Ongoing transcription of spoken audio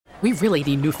We really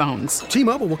need new phones.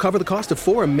 T-Mobile will cover the cost of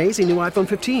 4 amazing new iPhone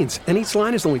 15s, and each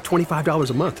line is only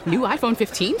 $25 a month. New iPhone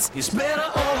 15s? It's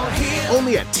better over here.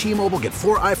 Only at T-Mobile, get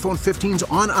 4 iPhone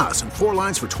 15s on us and 4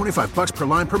 lines for $25 per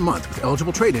line per month with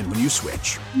eligible trade-in when you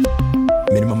switch.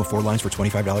 Minimum of 4 lines for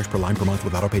 $25 per line per month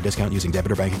with autopay discount using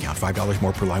debit or bank account. $5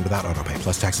 more per line without autopay,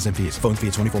 plus taxes and fees. Phone fee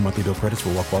at 24 monthly bill credits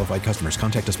for well-qualified customers.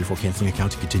 Contact us before canceling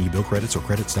account to continue bill credits or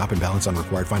credit stop and balance on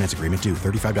required finance agreement due.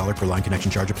 $35 per line connection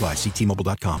charge applies. See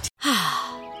T-Mobile.com.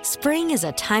 Spring is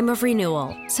a time of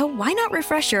renewal, so why not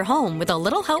refresh your home with a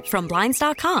little help from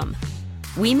Blinds.com?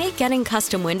 We make getting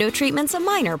custom window treatments a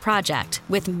minor project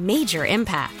with major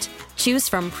impact. Choose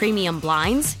from premium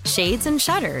blinds, shades, and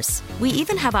shutters. We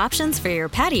even have options for your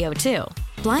patio, too.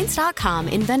 Blinds.com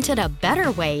invented a better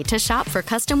way to shop for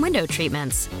custom window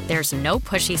treatments. There's no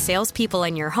pushy salespeople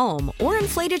in your home or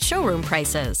inflated showroom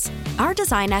prices. Our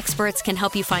design experts can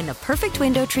help you find the perfect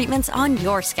window treatments on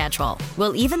your schedule.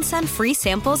 We'll even send free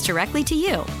samples directly to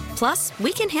you. Plus,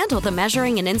 we can handle the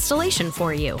measuring and installation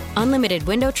for you. Unlimited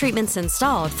window treatments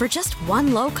installed for just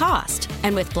one low cost.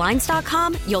 And with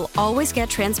Blinds.com, you'll always get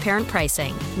transparent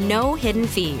pricing. No hidden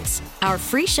fees. Our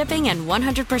free shipping and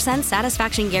 100%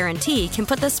 satisfaction guarantee can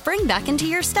put the spring back into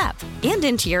your step and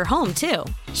into your home, too.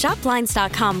 Shop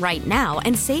Blinds.com right now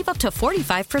and save up to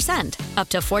 45%. Up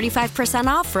to 45%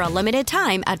 off for a limited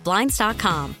time at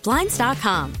Blinds.com.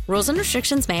 Blinds.com. Rules and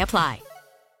restrictions may apply.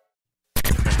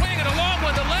 Swing it along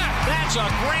with the left. That's a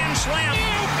grand slam.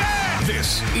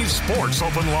 This is Sports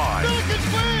Open Line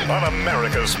on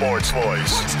America's Sports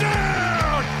Voice.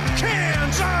 Touchdown,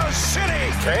 Kansas City.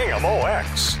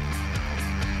 KMOX.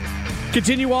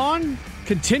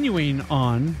 Continuing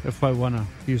on, if I want to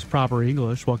use proper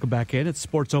English. Welcome back in. It's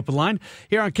Sports Open Line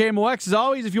here on KMOX. As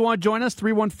always, if you want to join us,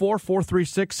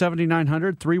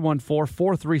 314-436-7900,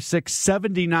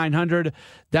 314-436-7900.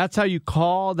 That's how you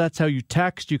call. That's how you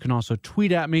text. You can also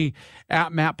tweet at me,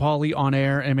 at Matt Pauley on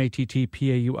air,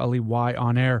 MattPauley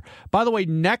on air. By the way,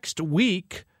 next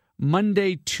week,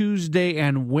 Monday, Tuesday,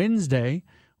 and Wednesday,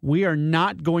 we are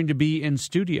not going to be in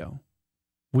studio.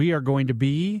 We are going to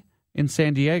be in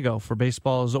San Diego for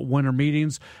baseball's winter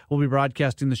meetings. We'll be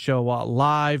broadcasting the show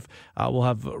live. We'll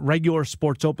have regular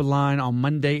Sports Open Line on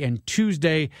Monday and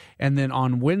Tuesday, and then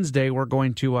on Wednesday we're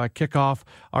going to kick off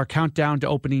our countdown to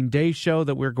opening day show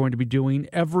that we're going to be doing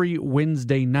every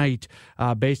Wednesday night,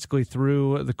 basically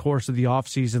through the course of the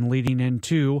offseason leading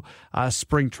into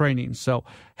spring training. So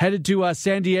headed to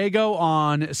San Diego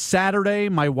on Saturday.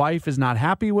 My wife is not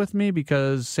happy with me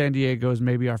because San Diego is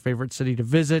maybe our favorite city to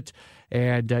visit.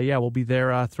 And, we'll be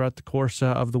there throughout the course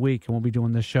of the week, and we'll be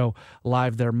doing this show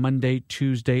live there Monday,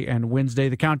 Tuesday, and Wednesday.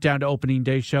 The countdown to opening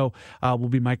day show will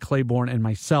be Mike Claiborne and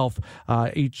myself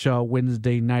each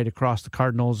Wednesday night across the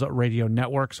Cardinals radio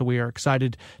network. So we are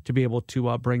excited to be able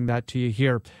to bring that to you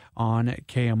here on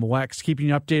KMOX. Keeping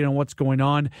you updated on what's going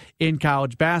on in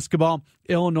college basketball.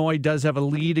 Illinois does have a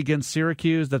lead against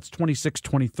Syracuse. That's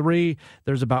 26-23.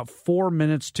 There's about 4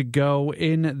 minutes to go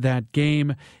in that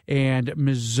game, and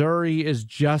Missouri is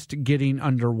just getting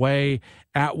underway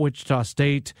at Wichita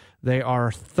State. They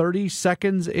are 30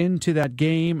 seconds into that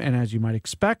game, and as you might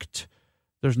expect,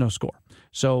 there's no score.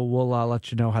 So we'll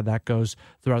let you know how that goes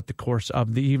throughout the course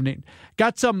of the evening.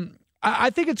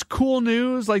 I think it's cool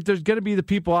news. Like, there's going to be the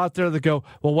people out there that go,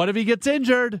 well, what if he gets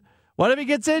injured? What if he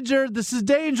gets injured? This is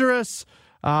dangerous.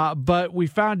 But we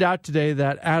found out today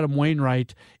that Adam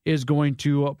Wainwright is going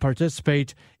to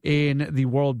participate in the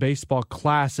World Baseball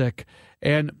Classic.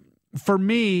 And for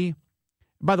me,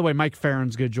 by the way, Mike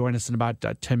Farron's going to join us in about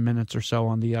 10 minutes or so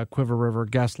on the Quiver River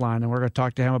guest line, and we're going to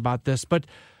talk to him about this. But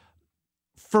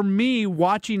for me,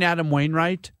 watching Adam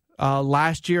Wainwright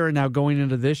last year and now going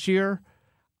into this year,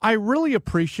 I really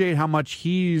appreciate how much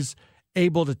he's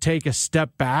able to take a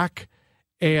step back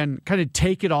and kind of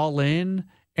take it all in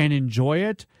and enjoy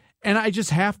it. And I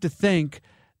just have to think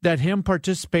that him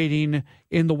participating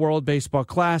in the World Baseball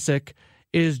Classic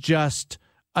is just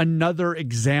another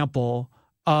example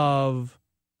of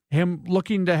him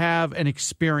looking to have an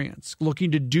experience,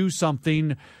 looking to do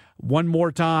something one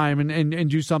more time and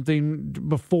do something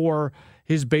before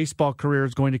his baseball career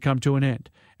is going to come to an end.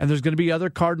 And there's going to be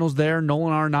other Cardinals there,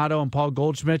 Nolan Arenado and Paul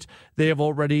Goldschmidt. They have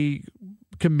already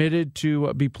committed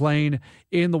to be playing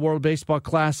in the World Baseball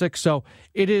Classic. So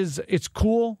it's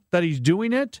cool that he's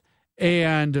doing it,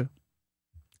 and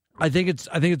I think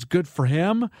it's good for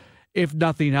him. If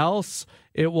nothing else,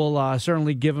 it will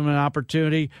certainly give him an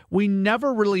opportunity. We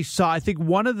never really saw. I think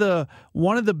one of the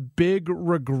big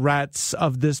regrets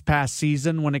of this past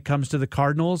season when it comes to the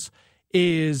Cardinals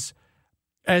is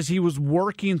as he was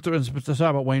working through, let's talk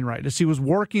about Wainwright, as he was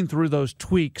working through those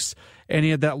tweaks, and he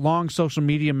had that long social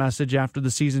media message after the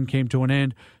season came to an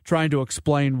end, trying to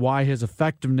explain why his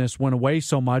effectiveness went away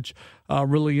so much,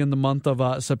 really in the month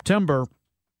of September,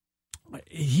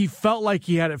 he felt like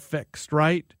he had it fixed,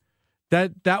 right?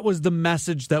 That was the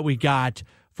message that we got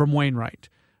from Wainwright.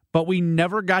 But we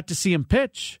never got to see him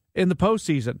pitch in the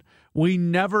postseason. We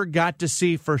never got to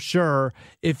see for sure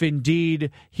if indeed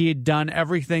he had done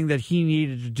everything that he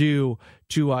needed to do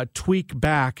to tweak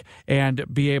back and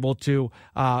be able to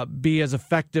be as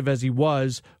effective as he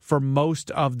was for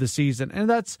most of the season. And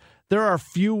there are a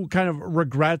few kind of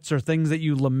regrets or things that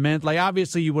you lament. Like,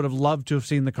 obviously you would have loved to have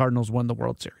seen the Cardinals win the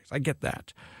World Series. I get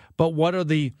that. But what are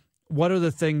the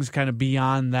things kind of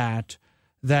beyond that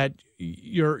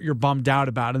you're bummed out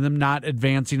about, and them not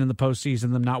advancing in the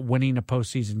postseason, them not winning a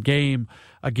postseason game?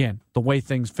 Again, the way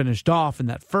things finished off in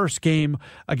that first game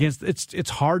against, it's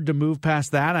hard to move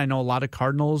past that. I know a lot of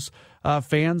Cardinals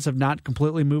fans have not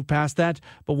completely moved past that,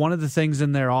 but one of the things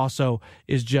in there also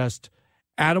is just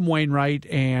Adam Wainwright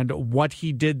and what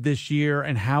he did this year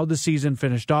and how the season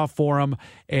finished off for him,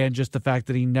 and just the fact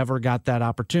that he never got that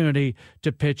opportunity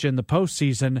to pitch in the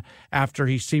postseason after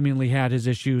he seemingly had his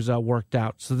issues worked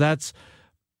out. So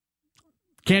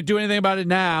can't do anything about it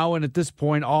now, and at this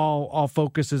point, all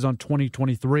focus is on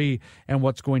 2023 and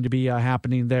what's going to be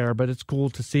happening there. But it's cool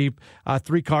to see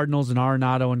 3 Cardinals, and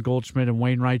Arenado and Goldschmidt and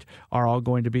Wainwright are all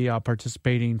going to be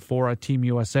participating for Team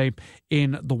USA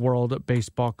in the World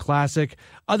Baseball Classic.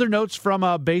 Other notes from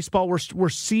baseball, we're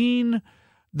seeing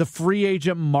the free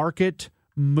agent market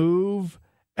move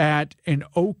at an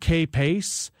okay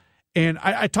pace, and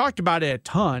I talked about it a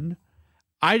ton.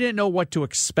 I didn't know what to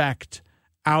expect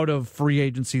out of free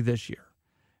agency this year,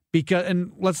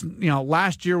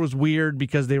 last year was weird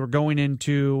because they were going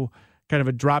into kind of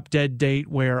a drop dead date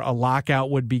where a lockout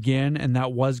would begin, and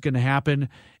that was going to happen.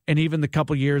 And even the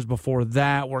couple years before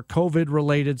that were COVID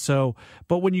related. So,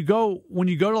 but when you go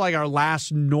to like our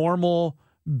last normal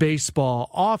baseball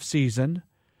offseason,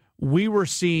 we were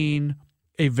seeing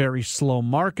a very slow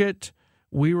market.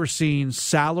 We were seeing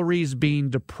salaries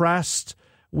being depressed.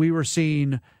 We were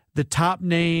seeing the top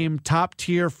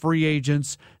tier free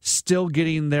agents still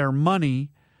getting their money,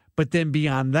 but then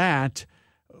beyond that,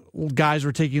 guys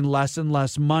were taking less and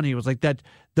less money. It was like that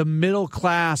the middle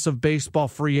class of baseball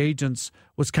free agents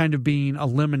was kind of being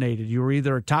eliminated. You were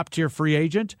either a top tier free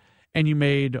agent and you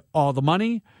made all the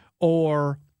money,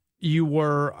 or you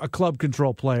were a club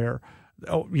control player.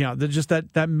 Just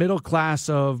that middle class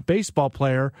of baseball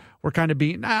player were kind of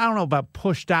being, I don't know about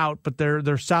pushed out, but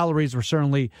their salaries were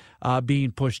certainly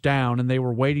being pushed down, and they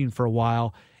were waiting for a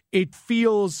while. It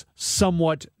feels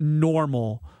somewhat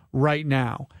normal right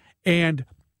now. And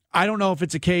I don't know if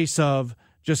it's a case of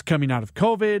just coming out of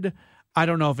COVID. I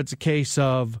don't know if it's a case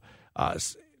of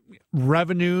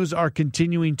revenues are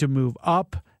continuing to move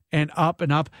up and up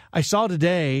and up. I saw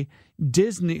today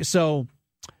Disney, so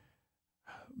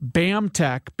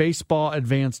BAMTech, Baseball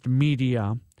Advanced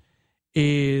Media,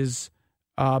 is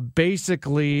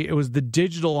basically, it was the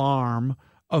digital arm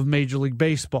of Major League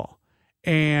Baseball.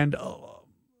 And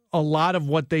a lot of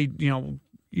what they, you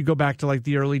go back to like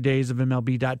the early days of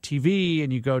MLB.TV,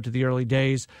 and you go to the early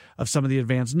days of some of the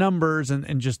advanced numbers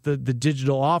and just the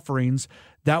digital offerings,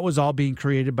 that was all being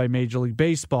created by Major League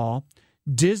Baseball.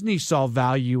 Disney saw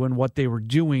value in what they were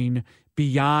doing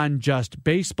beyond just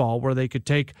baseball, where they could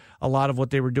take a lot of what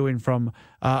they were doing from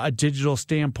a digital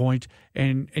standpoint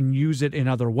and use it in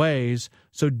other ways.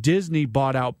 So Disney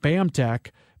bought out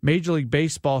BAMTech. Major League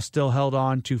Baseball still held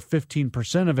on to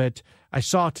 15% of it. I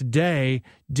saw today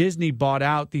Disney bought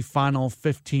out the final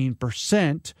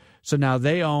 15%. So now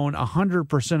they own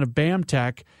 100% of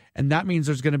BAMTech, and that means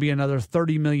there's going to be another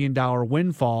 $30 million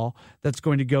windfall that's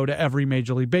going to go to every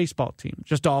Major League Baseball team.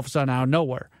 Just all of a sudden out of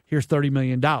nowhere, here's $30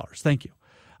 million. Thank you.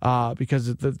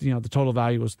 Because the total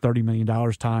value was $30 million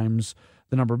times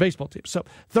the number of baseball teams. So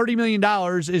 $30 million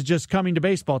is just coming to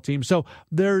baseball teams. So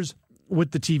there's,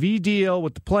 with the TV deal,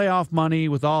 with the playoff money,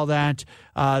 with all that,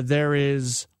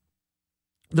 there's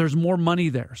more money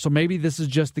there. So maybe this is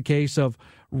just the case of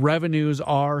revenues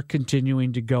are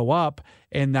continuing to go up,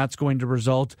 and that's going to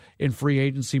result in free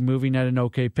agency moving at an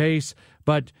okay pace.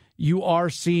 But you are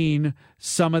seeing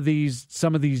some of these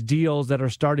deals that are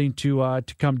starting to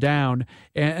come down,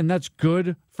 and that's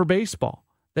good for baseball.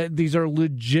 These are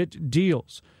legit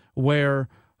deals where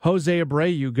Jose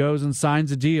Abreu goes and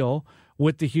signs a deal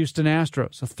with the Houston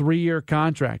Astros, a 3-year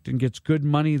contract, and gets good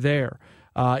money there.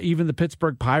 Even the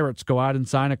Pittsburgh Pirates go out and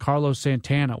sign a Carlos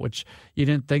Santana, which you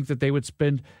didn't think that they would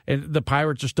spend. And the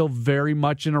Pirates are still very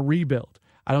much in a rebuild.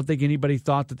 I don't think anybody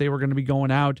thought that they were going to be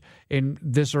going out in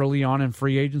this early on in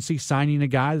free agency, signing a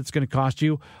guy that's going to cost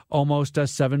you almost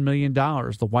 $7 million.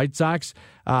 The White Sox,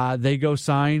 they go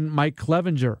sign Mike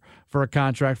Clevinger for a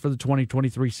contract for the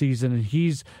 2023 season, and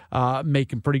he's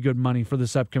making pretty good money for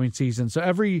this upcoming season. So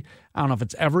I don't know if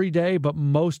it's every day, but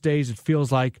most days it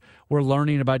feels like we're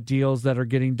learning about deals that are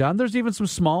getting done. There's even some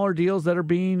smaller deals that are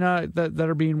being that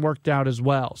are being worked out as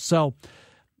well. So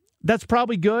that's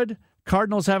probably good.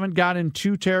 Cardinals haven't gotten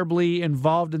too terribly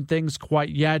involved in things quite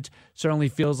yet. Certainly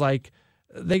feels like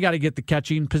they got to get the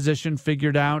catching position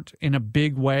figured out in a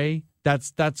big way.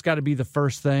 That's got to be the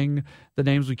first thing. The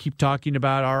names we keep talking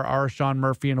about are Sean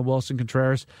Murphy and a Wilson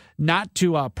Contreras. Not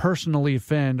to personally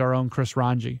offend our own Chris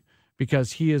Ranji,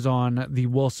 because he is on the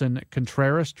Wilson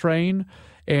Contreras train.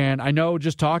 And I know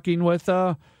just talking with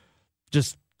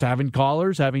just having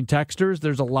callers, having texters,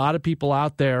 there's a lot of people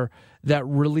out there that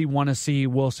really want to see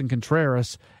Wilson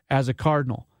Contreras as a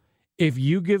Cardinal. If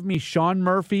you give me Sean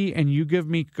Murphy and you give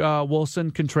me Wilson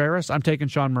Contreras, I'm taking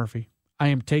Sean Murphy. I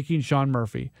am taking Sean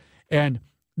Murphy. And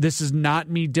this is not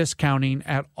me discounting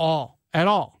at all,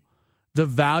 the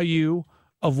value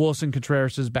of Wilson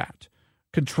Contreras' bat.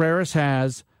 Contreras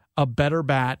has a better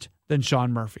bat than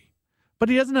Sean Murphy, but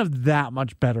he doesn't have that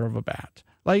much better of a bat.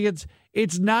 Like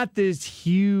it's not this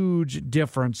huge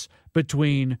difference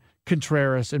between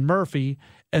Contreras and Murphy.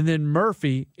 And then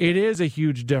Murphy, it is a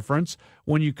huge difference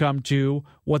when you come to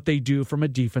what they do from a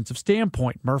defensive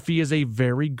standpoint. Murphy is a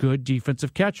very good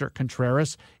defensive catcher.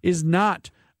 Contreras is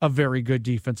not a very good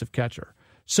defensive catcher.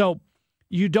 So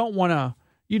you don't want to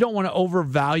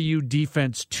overvalue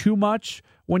defense too much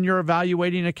when you're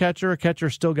evaluating a catcher. A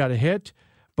catcher's still got to hit.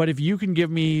 But if you can give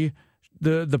me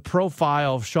the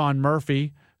profile of Sean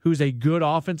Murphy, who's a good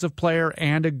offensive player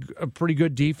and a pretty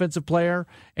good defensive player,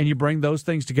 and you bring those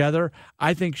things together,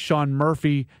 I think Sean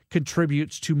Murphy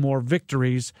contributes to more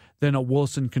victories than a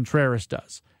Wilson Contreras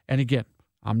does. And again,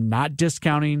 I'm not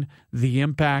discounting the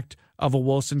impact of a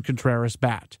Wilson Contreras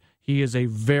bat. He is a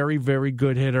very, very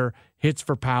good hitter, hits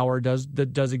for power, does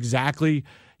exactly,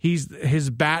 his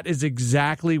bat is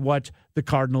exactly what the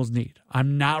Cardinals need.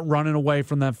 I'm not running away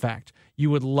from that fact.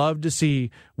 You would love to see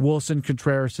Wilson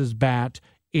Contreras' bat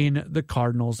in the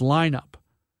Cardinals lineup.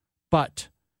 But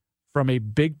from a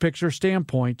big picture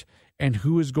standpoint and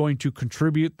who is going to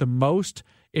contribute the most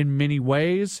in many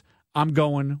ways, I'm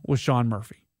going with Sean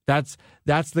Murphy. That's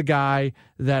the guy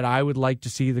that I would like to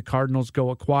see the Cardinals go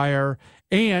acquire,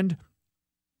 and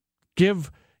give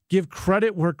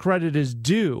credit where credit is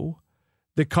due.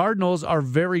 The Cardinals are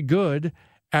very good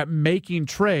at making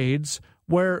trades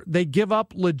where they give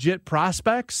up legit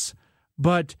prospects,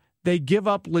 but they give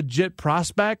up legit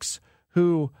prospects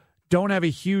who don't have a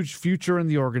huge future in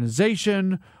the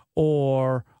organization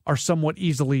or are somewhat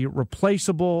easily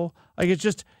replaceable. Like, it's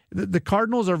just, the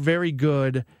Cardinals are very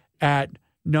good at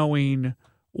knowing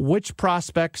which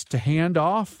prospects to hand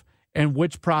off and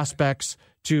which prospects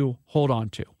to hold on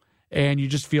to. And you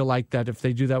just feel like that if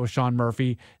they do that with Sean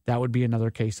Murphy, that would be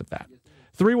another case of that.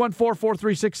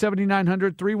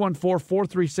 314-436-7900,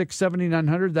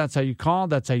 314-436-7900. That's how you call.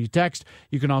 That's how you text.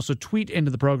 You can also tweet into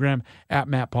the program at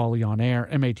Matt Pauley on air,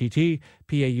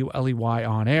 MattPauley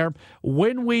on air.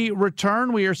 When we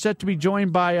return, we are set to be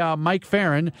joined by Mike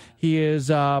Farron. He is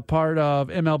part of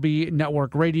MLB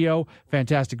Network Radio,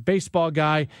 fantastic baseball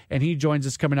guy, and he joins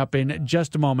us coming up in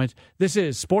just a moment. This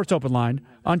is Sports Open Line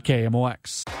on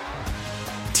KMOX.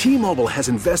 T-Mobile has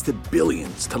invested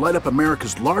billions to light up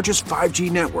America's largest 5G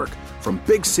network, from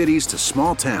big cities to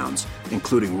small towns,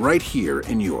 including right here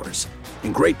in yours.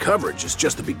 And great coverage is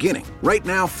just the beginning. Right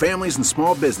now, families and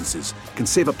small businesses can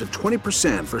save up to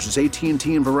 20% versus AT&T and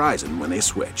Verizon when they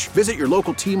switch. Visit your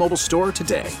local T-Mobile store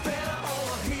today.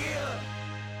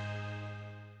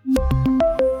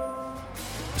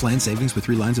 Plan savings with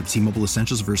 3 lines of T-Mobile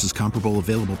Essentials versus comparable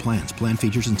available plans. Plan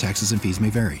features and taxes and fees may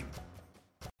vary.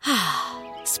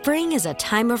 Spring is a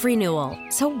time of renewal,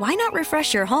 so why not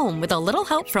refresh your home with a little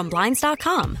help from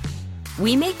Blinds.com?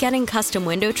 We make getting custom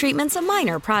window treatments a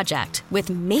minor project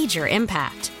with major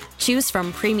impact. Choose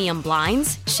from premium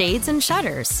blinds, shades, and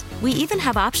shutters. We even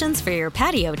have options for your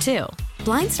patio, too.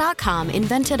 Blinds.com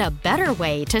invented a better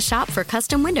way to shop for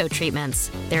custom window treatments.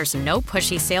 There's no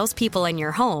pushy salespeople in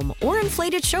your home or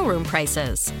inflated showroom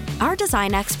prices. Our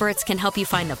design experts can help you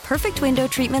find the perfect window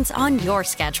treatments on your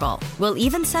schedule. We'll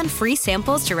even send free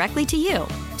samples directly to you.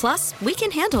 Plus, we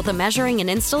can handle the measuring and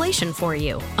installation for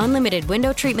you. Unlimited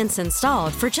window treatments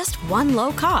installed for just one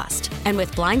low cost. And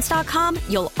with Blinds.com,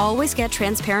 you'll always get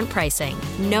transparent pricing.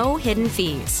 No hidden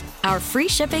fees. Our free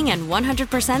shipping and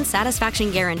 100% satisfaction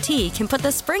guarantee can put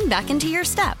the spring back into your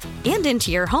step and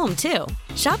into your home, too.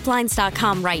 Shop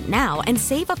Blinds.com right now and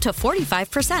save up to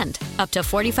 45%. Up to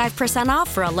 45%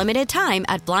 off for a limited time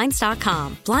at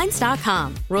Blinds.com.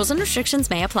 Blinds.com. Rules and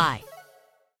restrictions may apply.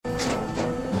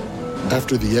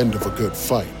 After the end of a good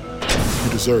fight,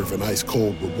 you deserve an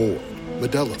ice-cold reward.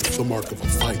 Modelo is the mark of a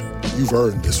fighter. You've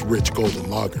earned this rich golden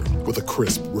lager with a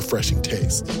crisp, refreshing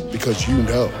taste. Because you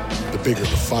know, the bigger the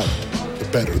fight, the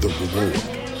better the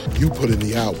reward. You put in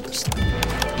the hours,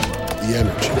 the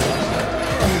energy,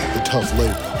 the tough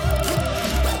labor.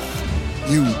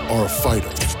 You are a fighter,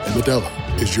 and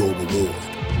Modelo is your reward.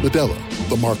 Modelo,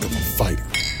 the mark of a fighter.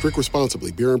 Drink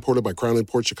responsibly. Beer imported by Crown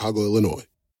Imports, Chicago, Illinois.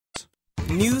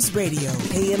 News Radio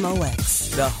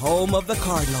KMOX, the home of the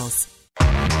Cardinals.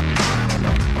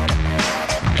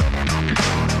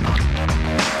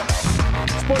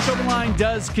 Sports Open Line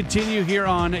does continue here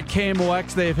on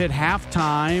KMOX. They have hit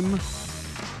halftime.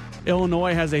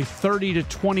 Illinois has a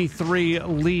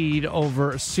 30-23 lead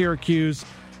over Syracuse.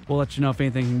 We'll let you know if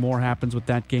anything more happens with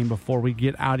that game before we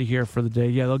get out of here for the day.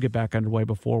 Yeah, they'll get back underway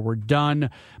before we're done.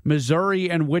 Missouri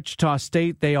and Wichita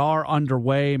State, they are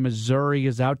underway. Missouri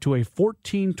is out to a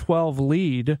 14-12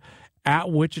 lead at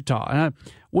Wichita.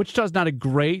 Wichita's not a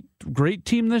great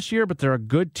team this year, but they're a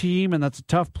good team, and that's a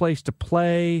tough place to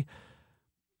play.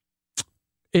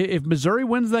 If Missouri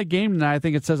wins that game tonight, I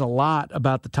think it says a lot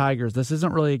about the Tigers. This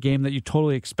isn't really a game that you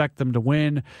totally expect them to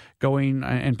win, going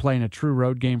and playing a true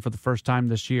road game for the first time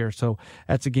this year. So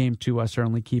that's a game to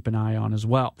certainly keep an eye on as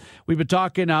well. We've been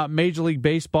talking Major League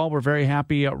Baseball. We're very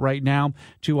happy right now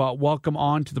to welcome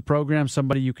on to the program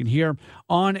somebody you can hear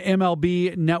on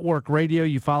MLB Network Radio.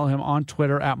 You follow him on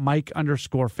Twitter at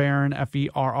Mike_Ferrin,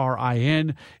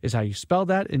 Ferrin is how you spell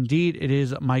that. Indeed, it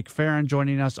is Mike Ferrin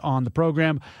joining us on the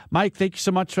program. Mike, thank you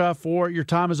so much for your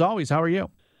time as always. How are you?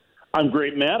 I'm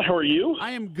great, Matt. How are you?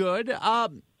 I am good.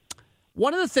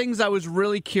 One of the things I was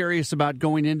really curious about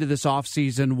going into this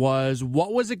offseason was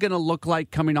what was it going to look like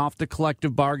coming off the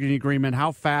collective bargaining agreement?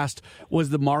 How fast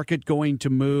was the market going to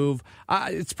move?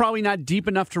 It's probably not deep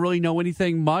enough to really know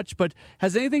anything much, but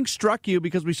has anything struck you?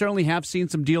 Because we certainly have seen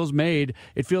some deals made.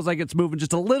 It feels like it's moving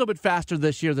just a little bit faster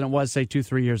this year than it was, say,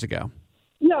 2-3 years ago.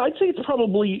 Yeah, I'd say it's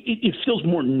probably it feels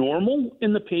more normal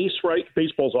in the pace, right?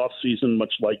 Baseball's off season,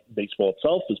 much like baseball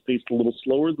itself, is paced a little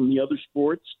slower than the other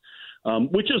sports.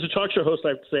 Which, as a talk show host, I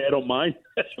have to say I don't mind.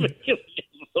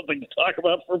 Something to talk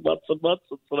about for months and months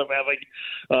instead of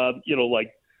having,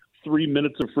 like 3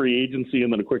 minutes of free agency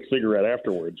and then a quick cigarette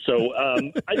afterwards. So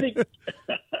I think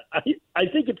I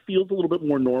think it feels a little bit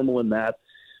more normal in that.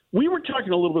 We were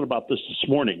talking a little bit about this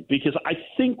morning because I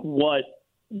think what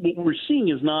we're seeing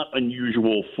is not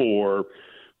unusual for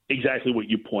exactly what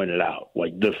you pointed out,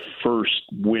 like the first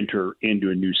winter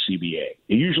into a new CBA.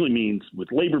 It usually means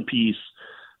with labor peace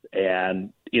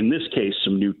and, in this case,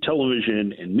 some new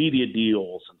television and media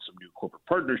deals and some new corporate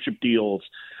partnership deals,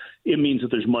 it means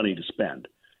that there's money to spend.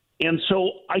 And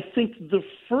so I think the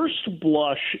first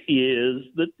blush is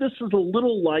that this is a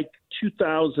little like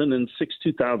 2006,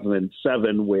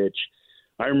 2007, which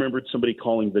I remembered somebody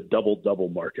calling the double-double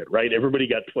market, right? Everybody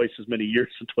got twice as many years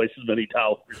and twice as many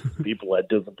dollars as people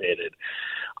anticipated.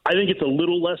 I think it's a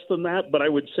little less than that, but I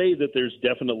would say that there's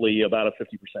definitely about a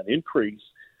 50% increase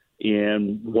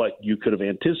in what you could have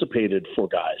anticipated for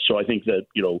guys. So I think that,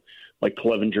 like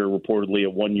Clevenger reportedly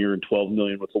at 1 year and $12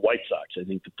 million with the White Sox, I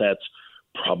think that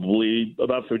that's probably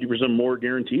about 50% more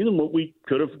guaranteed than what we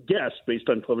could have guessed based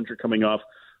on Clevenger coming off,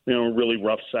 a really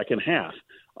rough second half.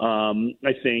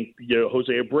 I think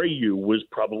Jose Abreu was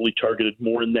probably targeted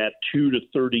more in that $2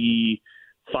 to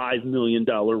 $35 million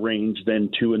range than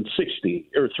 $2 and $60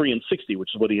 or $3 and $60, which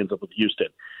is what he ends up with Houston.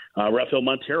 Rafael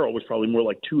Montero was probably more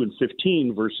like $2 and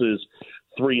 $15 versus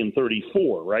 $3 and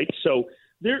 $34, right? So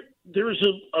there's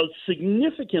a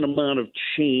significant amount of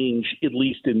change, at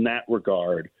least in that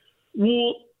regard.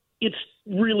 Well, it's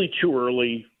really too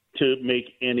early to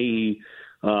make any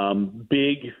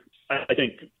big, I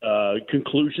think,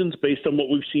 conclusions based on what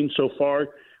we've seen so far.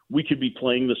 We could be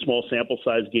playing the small sample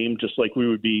size game just like we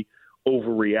would be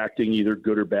overreacting, either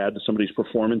good or bad, to somebody's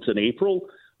performance in April.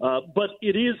 But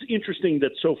it is interesting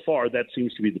that so far that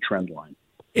seems to be the trend line.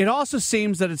 It also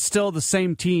seems that it's still the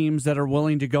same teams that are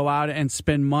willing to go out and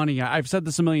spend money. I've said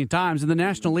this a million times. In the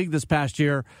National League this past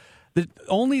year,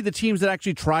 only the teams that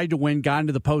actually tried to win got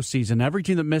into the postseason. Every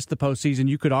team that missed the postseason,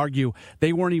 you could argue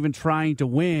they weren't even trying to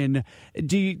win.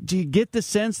 Do you get the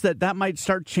sense that might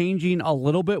start changing a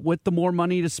little bit with the more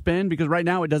money to spend? Because right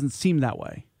now it doesn't seem that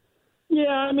way. Yeah,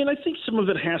 I mean, I think some of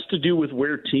it has to do with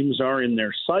where teams are in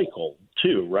their cycle,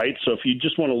 too, right? So if you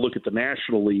just want to look at the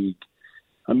National League,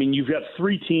 I mean, you've got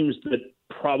 3 teams that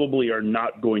probably are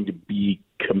not going to be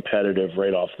competitive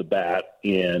right off the bat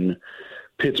in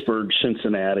Pittsburgh,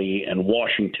 Cincinnati, and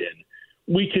Washington.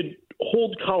 We could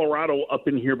hold Colorado up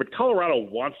in here, but Colorado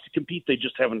wants to compete. They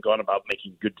just haven't gone about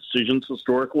making good decisions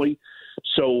historically.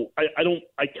 So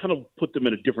I kind of put them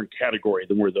in a different category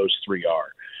than where those 3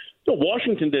 are. So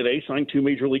Washington today signed 2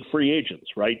 major league free agents,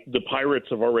 right? The Pirates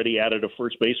have already added a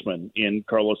first baseman in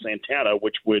Carlos Santana,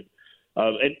 which would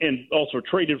and also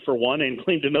traded for one and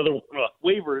claimed another one off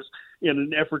waivers in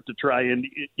an effort to try and,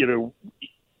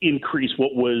 increase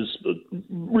what was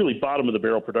really bottom of the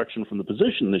barrel production from the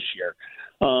position this year.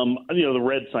 The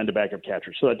Reds signed a backup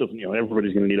catcher, so that doesn't,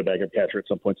 everybody's going to need a backup catcher at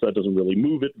some point, so that doesn't really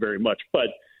move it very much. But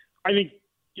I think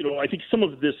some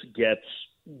of this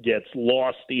gets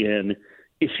lost in,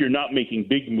 if you're not making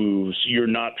big moves, you're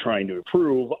not trying to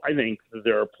improve. I think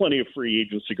there are plenty of free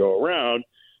agents to go around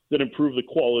that improve the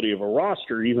quality of a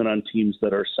roster, even on teams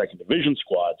that are second division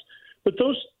squads. But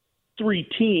those 3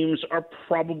 teams are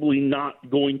probably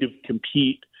not going to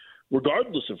compete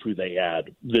regardless of who they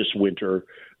add this winter.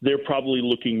 They're probably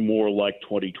looking more like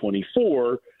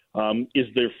 2024 is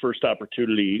their first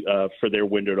opportunity for their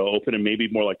window to open, and maybe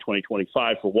more like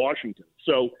 2025 for Washington.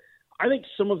 So I think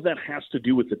some of that has to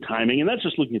do with the timing, and that's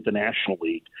just looking at the National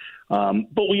League.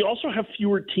 But we also have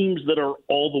fewer teams that are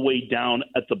all the way down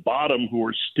at the bottom who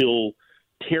are still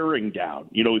tearing down.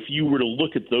 If you were to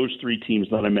look at those 3 teams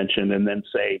that I mentioned and then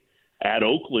say add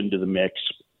Oakland to the mix,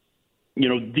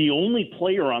 the only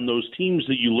player on those teams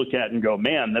that you look at and go,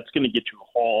 man, that's going to get you a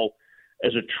haul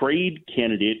as a trade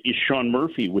candidate is Sean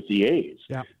Murphy with the A's,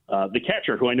 the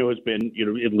catcher, who I know has been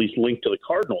at least linked to the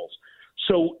Cardinals.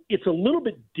 So it's a little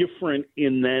bit different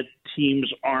in that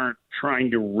teams aren't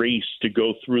trying to race to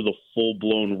go through the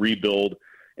full-blown rebuild.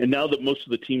 And now that most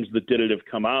of the teams that did it have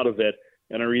come out of it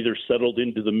and are either settled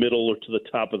into the middle or to the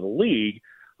top of the league,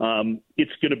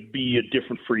 it's going to be a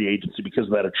different free agency because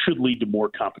of that. It should lead to more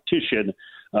competition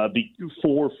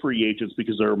for free agents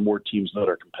because there are more teams that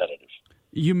are competitive.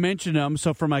 You mentioned them.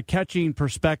 So from a catching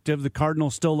perspective, the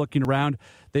Cardinals still looking around.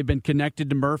 They've been connected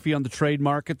to Murphy on the trade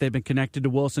market. They've been connected to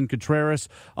Wilson Contreras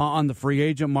on the free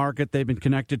agent market. They've been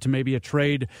connected to maybe a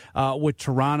trade with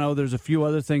Toronto. There's a few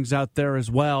other things out there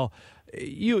as well.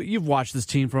 You've watched this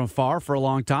team from afar for a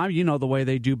long time. You know the way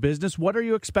they do business. What are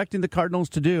you expecting the Cardinals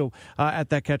to do at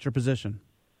that catcher position?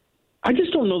 I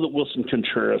just don't know that Wilson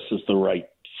Contreras is the right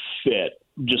fit,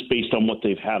 just based on what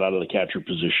they've had out of the catcher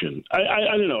position.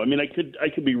 I don't know. I mean, I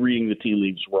could be reading the tea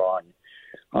leaves wrong.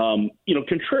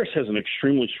 Contreras has an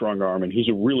extremely strong arm, and he's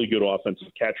a really good offensive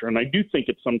catcher. And I do think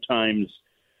that sometimes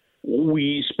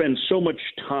we spend so much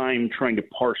time trying to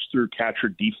parse through catcher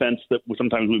defense that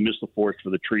sometimes we miss the forest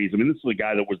for the trees. I mean, this is a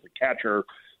guy that was the catcher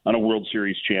on a World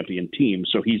Series champion team,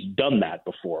 so he's done that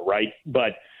before, right?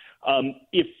 But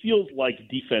it feels like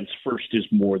defense first is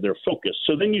more their focus.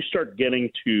 So then you start getting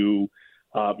to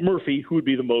Murphy, who would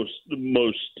be the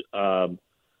most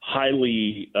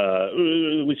highly,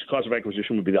 at least cost of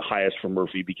acquisition would be the highest for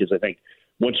Murphy, because I think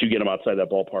once you get him outside that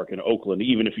ballpark in Oakland,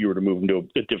 even if you were to move him to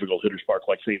a difficult hitter's park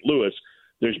like St. Louis,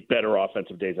 there's better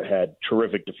offensive days ahead.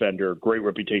 Terrific defender, great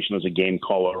reputation as a game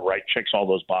caller, right? Checks all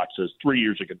those boxes, 3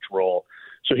 years of control.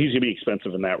 So he's going to be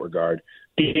expensive in that regard.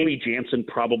 Danny Jansen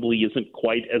probably isn't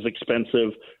quite as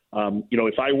expensive.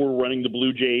 If I were running the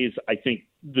Blue Jays, I think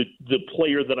the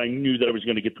player that I knew that I was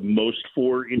going to get the most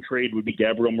for in trade would be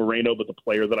Gabriel Moreno, but the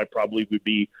player that I probably would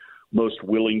be most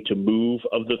willing to move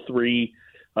of the 3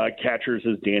 catchers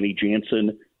is Danny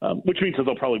Jansen, which means that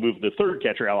they'll probably move the 3rd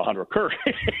catcher, Alejandro Kirk,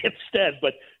 instead.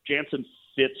 But Jansen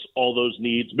fits all those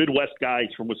needs. Midwest guys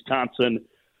from Wisconsin,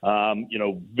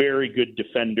 very good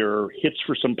defender, hits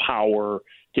for some power,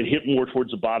 can hit more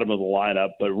towards the bottom of the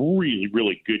lineup, but really,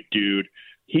 really good dude.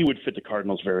 He would fit the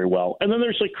Cardinals very well. And then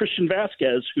there's like Christian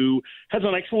Vasquez, who has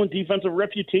an excellent defensive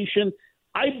reputation.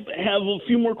 I have a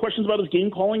few more questions about his game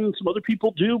calling than some other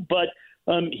people do, but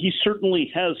he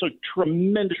certainly has a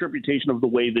tremendous reputation of the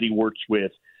way that he works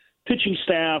with pitching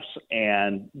staffs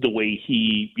and the way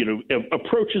he,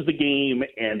 approaches the game,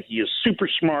 and he is super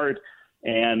smart.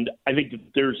 And I think that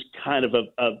there's kind of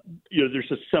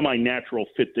there's a semi-natural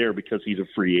fit there because he's a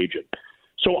free agent.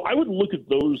 So I would look at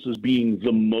those as being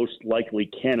the most likely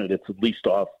candidates, at least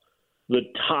off the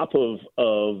top of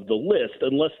the list,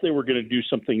 unless they were going to do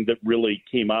something that really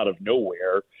came out of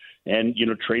nowhere. and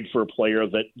trade for a player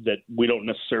that we don't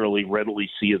necessarily readily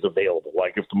see as available.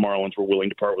 Like if the Marlins were willing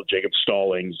to part with Jacob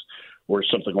Stallings or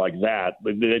something like that,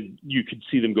 then you could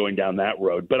see them going down that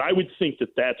road. But I would think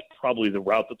that that's probably the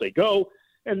route that they go.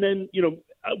 And then,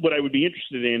 what I would be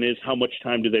interested in is how much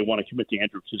time do they want to commit to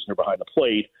Andrew Knizner behind the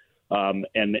plate,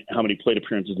 and how many plate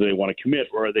appearances do they want to commit,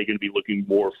 or are they going to be looking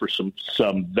more for some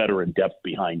veteran depth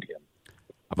behind him?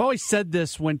 I've always said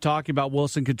this when talking about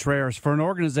Wilson Contreras. For an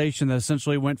organization that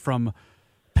essentially went from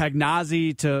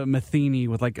Pagnazzi to Matheny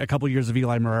with like a couple years of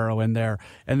Eli Marrero in there,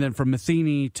 and then from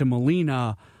Matheny to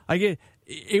Molina,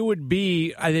 it would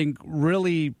be, I think,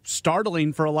 really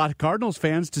startling for a lot of Cardinals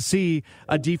fans to see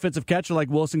a defensive catcher like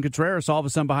Wilson Contreras all of a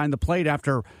sudden behind the plate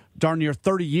after darn near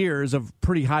 30 years of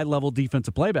pretty high-level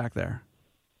defensive play back there.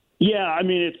 Yeah,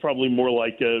 it's probably more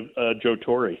like a Joe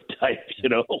Torre type, you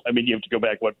have to go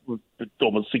back,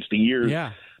 almost 60 years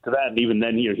to that. And even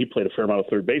then, he played a fair amount of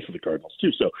third base for the Cardinals,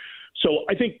 too. So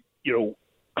I think,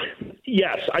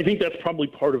 yes, I think that's probably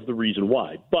part of the reason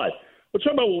why. But let's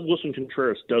talk about what Wilson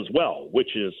Contreras does well,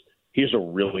 which is he's a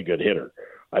really good hitter.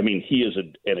 He is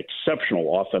an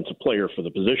exceptional offensive player for the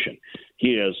position.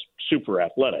 He is super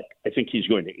athletic. I think he's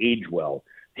going to age well.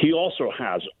 He also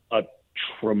has a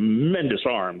tremendous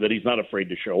arm that he's not afraid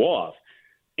to show off.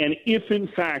 And if, in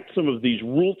fact, some of these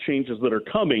rule changes that are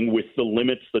coming with the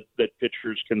limits that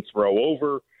pitchers can throw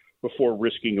over before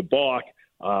risking a balk,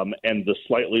 and the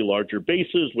slightly larger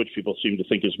bases, which people seem to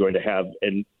think is going to have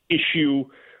an issue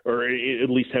or at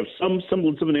least have some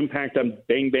semblance of an impact on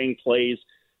bang-bang plays,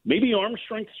 maybe arm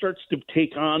strength starts to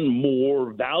take on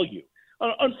more value.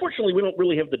 Unfortunately, we don't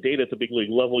really have the data at the big league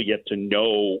level yet to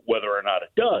know whether or not it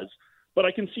does. But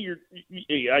I can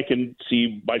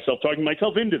see myself talking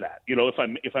myself into that.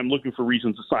 If I'm looking for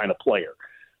reasons to sign a player,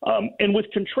 and with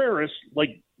Contreras,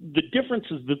 like the difference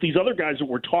is that these other guys that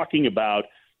we're talking about,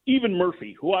 even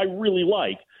Murphy, who I really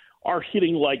like, are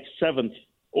hitting like 7th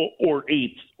or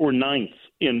 8th or 9th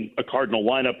in a Cardinal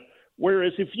lineup.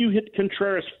 Whereas if you hit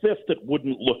Contreras 5th, it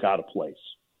wouldn't look out of place.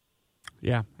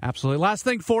 Yeah, absolutely. Last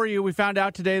thing for you, we found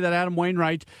out today that Adam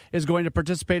Wainwright is going to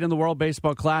participate in the World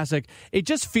Baseball Classic. It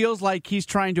just feels like he's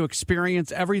trying to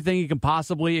experience everything he can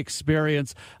possibly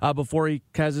experience before he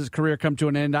has his career come to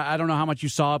an end. I don't know how much you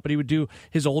saw it, but he would do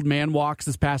his old man walks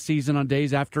this past season on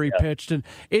days after he pitched. And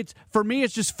for me,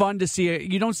 it's just fun to see it.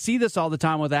 You don't see this all the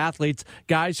time with athletes,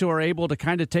 guys who are able to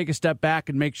kind of take a step back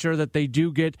and make sure that they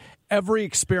do get every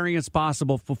experience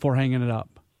possible before hanging it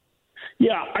up.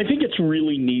 Yeah, I think it's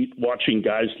really neat watching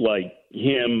guys like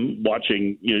him,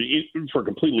 for a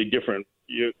completely different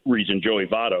reason, Joey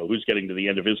Votto, who's getting to the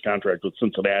end of his contract with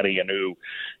Cincinnati and who,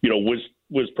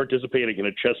 was participating in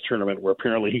a chess tournament where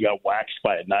apparently he got waxed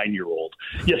by a 9-year-old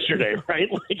yesterday, right?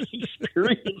 Like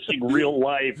experiencing real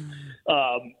life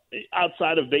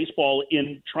outside of baseball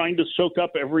in trying to soak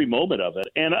up every moment of it.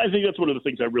 And I think that's one of the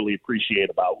things I really appreciate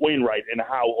about Wainwright and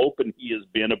how open he has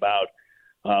been about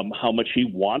how much he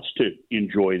wants to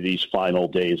enjoy these final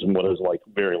days and what is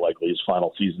very likely his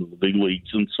final season in the big leagues.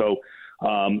 And so,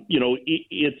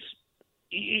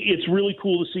 it's really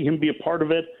cool to see him be a part of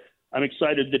it. I'm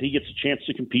excited that he gets a chance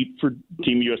to compete for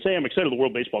Team USA. I'm excited the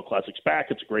World Baseball Classic's back.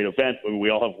 It's a great event. We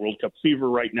all have World Cup fever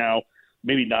right now.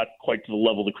 Maybe not quite to the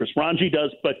level that Chris Ranji does,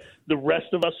 but the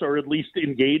rest of us are at least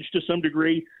engaged to some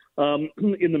degree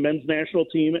in the men's national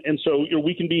team. And so,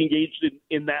 we can be engaged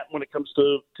in that when it comes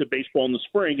to baseball in the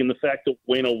spring. And the fact that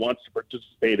Waino wants to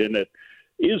participate in it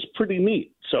is pretty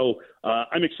neat. So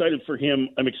I'm excited for him.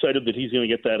 I'm excited that he's going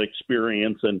to get that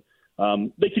experience. And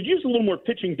they could use a little more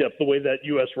pitching depth the way that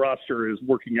U.S. roster is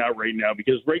working out right now,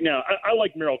 because right now I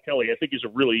like Merrill Kelly. I think he's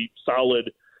a really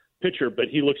solid pitcher, but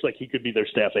he looks like he could be their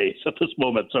staff ace at this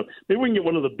moment. So maybe we can get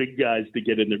one of the big guys to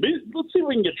get in there. Maybe, let's see if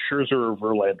we can get Scherzer or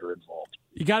Verlander involved.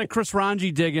 You got a Chris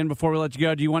Ranji dig in before we let you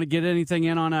go. Do you want to get anything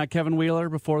in on Kevin Wheeler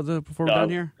before we're done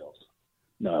here?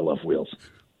 No, I love Wheels.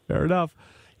 Fair enough.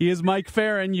 He is Mike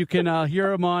Farron. You can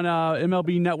hear him on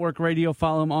MLB Network Radio.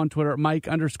 Follow him on Twitter at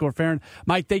Mike_Farron.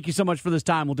 Mike, thank you so much for this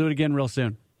time. We'll do it again real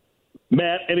soon.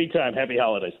 Matt, anytime. Happy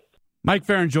holidays. Mike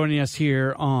Farron joining us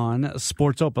here on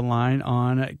Sports Open Line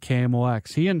on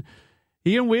KMOX. He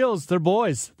and Wheels, they're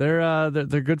boys. They're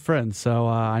good friends. So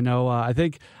I know. I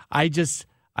think I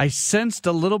sensed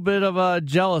a little bit of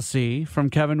jealousy from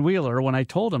Kevin Wheeler when I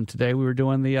told him today we were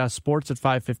doing the Sports at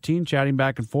 5:15, chatting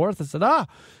back and forth. I said,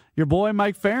 your boy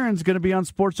Mike Farron's going to be on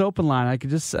Sports Open Line. I could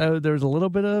just there's a little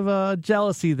bit of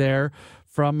jealousy there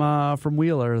from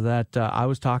Wheeler that I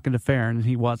was talking to Farron and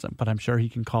he wasn't, but I'm sure he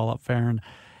can call up Farron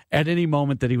at any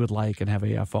moment that he would like and have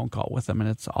a phone call with him, and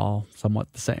it's all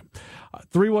somewhat the same.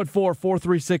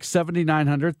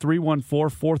 314-436-7900,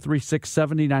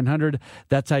 314-436-7900.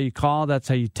 That's how you call. That's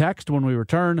how you text. When we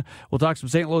return, we'll talk some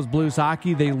St. Louis Blues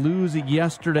hockey. They lose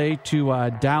yesterday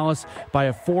to Dallas by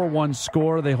a 4-1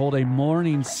 score. They hold a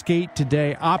morning skate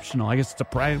today, optional. I guess it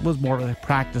was more of a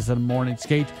practice than a morning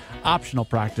skate. Optional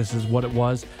practice is what it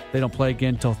was. They don't play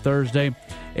again until Thursday.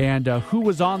 And who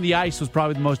was on the ice was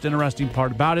probably the most interesting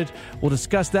part about it. We'll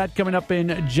discuss that coming up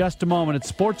in just a moment. It's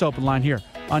Sports Open Line here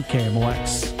on KMOX.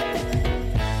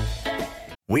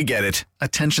 We get it.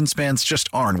 Attention spans just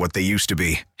aren't what they used to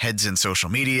be. Heads in social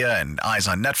media and eyes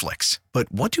on Netflix. But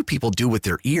what do people do with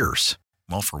their ears?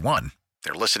 Well, for one,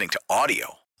 they're listening to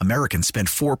audio. Americans spend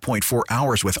 4.4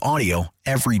 hours with audio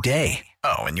every day.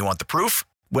 Oh, and you want the proof?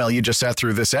 Well, you just sat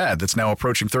through this ad that's now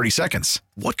approaching 30 seconds.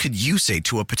 What could you say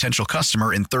to a potential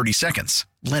customer in 30 seconds?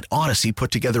 Let Odyssey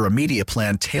put together a media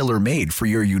plan tailor-made for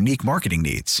your unique marketing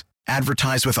needs.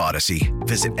 Advertise with Odyssey.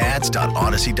 Visit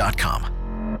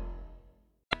ads.odyssey.com.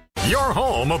 Your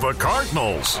home of the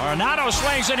Cardinals. Arenado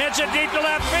swings and hits it deep to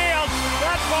left field.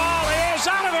 That ball is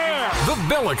out of here. The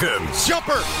Billikens.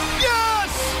 Jumper.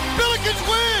 Yes! Billikens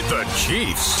win! The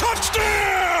Chiefs.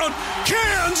 Touchdown!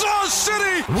 Kansas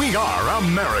City! We are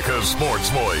America's sports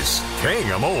voice.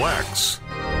 KMOX.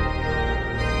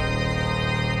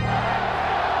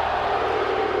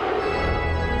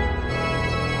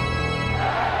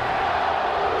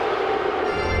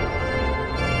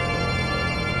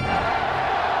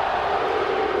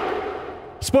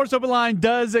 Sports Open Line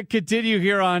does continue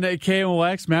here on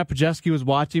KMOX. Matt Pajeski was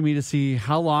watching me to see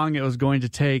how long it was going to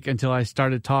take until I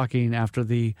started talking after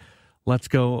the Let's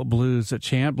Go Blues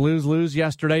chant. Blues lose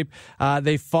yesterday.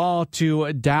 They fall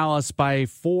to Dallas by a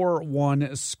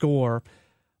 4-1 score.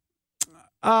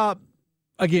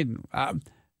 Again,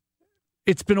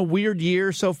 it's been a weird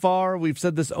year so far. We've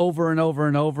said this over and over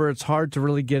and over. It's hard to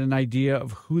really get an idea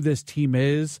of who this team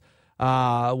is.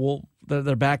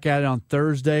 They're back at it on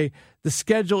Thursday. The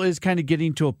schedule is kind of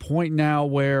getting to a point now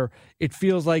where it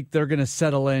feels like they're going to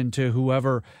settle into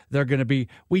whoever they're going to be.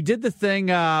 We did the thing,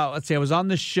 I was on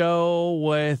the show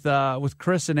with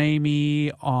Chris and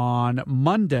Amy on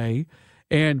Monday,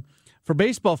 and for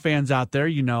baseball fans out there,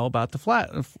 you know about the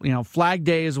Flag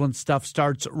Day is when stuff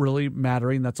starts really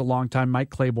mattering. That's a long time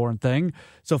Mike Claiborne thing.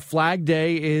 So Flag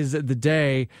Day is the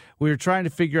day. We were trying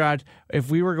to figure out if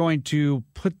we were going to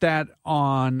put that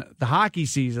on the hockey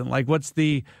season. Like what's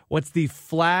the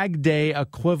Flag Day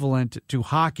equivalent to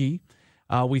hockey?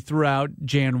 We threw out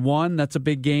Jan 1. That's a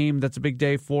big game. That's a big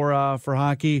day for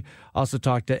hockey. Also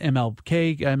talked to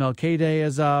MLK Day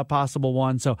as a possible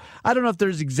one. So I don't know if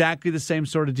there's exactly the same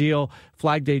sort of deal.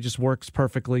 Flag Day just works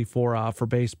perfectly for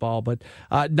baseball. But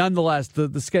nonetheless,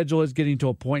 the schedule is getting to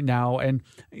a point now. And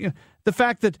the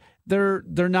fact that they're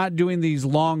not doing these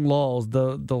long lulls,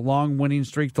 the long winning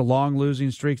streak, the long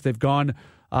losing streaks, they've gone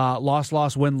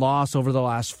loss, win, loss over the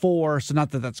last 4. So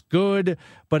not that that's good,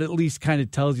 but at least kind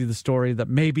of tells you the story that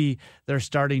maybe they're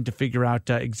starting to figure out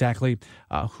exactly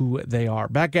who they are.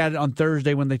 Back at it on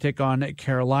Thursday when they take on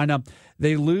Carolina.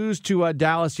 They lose to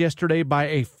Dallas yesterday by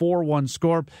a 4-1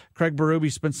 score. Craig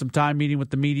Berube spent some time meeting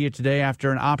with the media today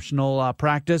after an optional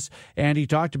practice, and he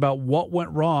talked about what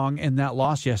went wrong in that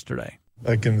loss yesterday.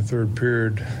 Like in the third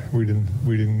period, we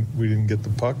didn't get the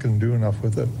puck and do enough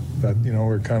with it. That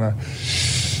we're kind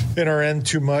of in our end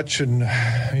too much, and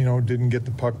didn't get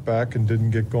the puck back and didn't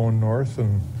get going north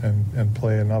and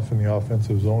play enough in the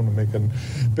offensive zone to make a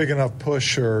big enough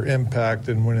push or impact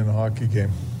and win in a hockey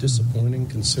game. Disappointing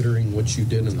considering what you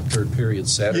did in the third period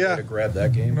Saturday to grab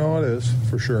that game. No, it is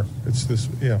for sure.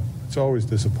 It's always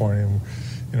disappointing.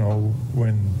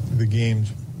 When the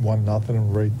game's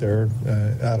 1-0 right there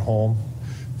at home.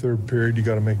 Third period, you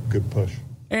got to make a good push.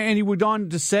 And he went on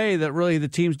to say that really the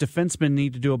team's defensemen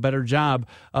need to do a better job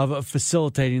of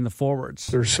facilitating the forwards.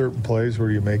 There's certain plays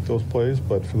where you make those plays,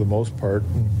 but for the most part,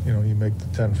 you make the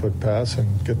 10-foot pass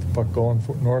and get the puck going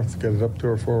north, get it up to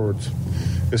our forwards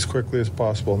as quickly as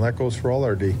possible. And that goes for all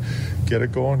our D. Get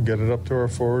it going, get it up to our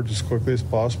forwards as quickly as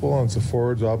possible, and it's the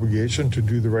forwards' obligation to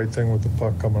do the right thing with the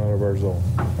puck coming out of our zone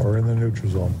or in the neutral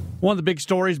zone. One of the big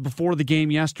stories before the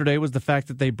game yesterday was the fact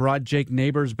that they brought Jake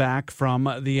Neighbors back from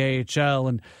the AHL,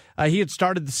 and he had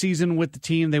started the season with the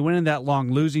team. They went in that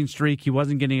long losing streak. He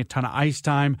wasn't getting a ton of ice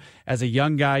time. As a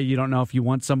young guy, you don't know if you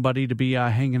want somebody to be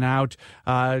hanging out,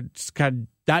 just kind of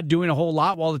not doing a whole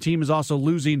lot while the team is also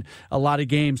losing a lot of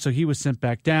games. So he was sent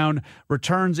back down.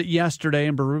 Returns yesterday,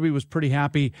 and Berube was pretty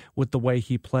happy with the way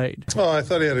he played. Well, I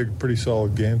thought he had a pretty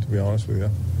solid game, to be honest with you.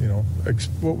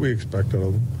 What we expected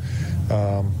of him.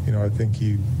 I think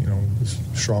he, was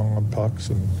strong on pucks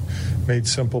and made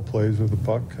simple plays with the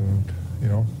puck, and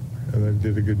they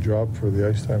did a good job for the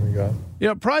ice time he got.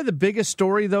 Probably the biggest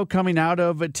story, though, coming out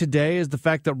of it today is the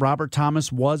fact that Robert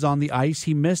Thomas was on the ice.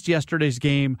 He missed yesterday's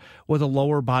game with a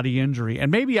lower body injury.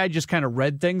 And maybe I just kind of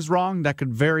read things wrong. That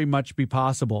could very much be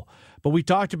possible. But we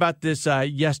talked about this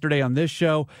yesterday on this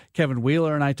show. Kevin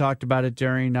Wheeler and I talked about it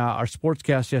during our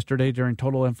sportscast yesterday during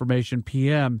Total Information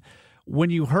PM.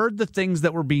 When you heard the things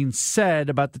that were being said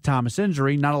about the Thomas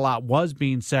injury, not a lot was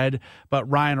being said, but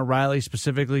Ryan O'Reilly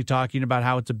specifically talking about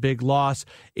how it's a big loss.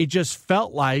 It just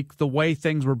felt like the way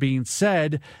things were being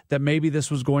said that maybe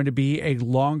this was going to be a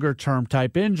longer-term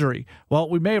type injury. Well,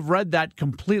 we may have read that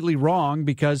completely wrong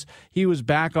because he was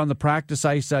back on the practice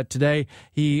ice today.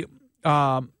 He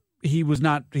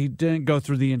didn't go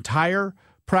through the entire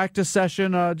practice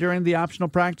session during the optional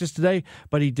practice today,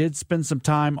 but he did spend some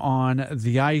time on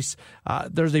the ice.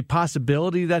 There's a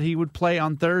possibility that he would play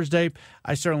on Thursday.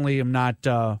 I certainly am not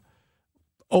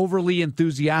overly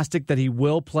enthusiastic that he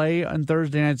will play on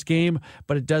Thursday night's game,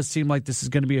 but it does seem like this is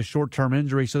going to be a short-term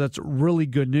injury, so that's really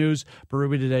good news.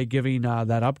 Berube today giving that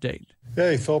update.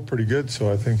 Yeah, he felt pretty good, so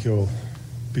I think he'll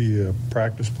be a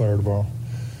practice player tomorrow.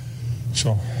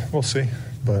 So we'll see,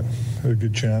 but a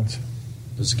good chance.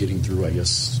 Is getting through, I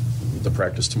guess, the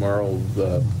practice tomorrow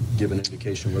give an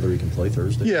indication whether he can play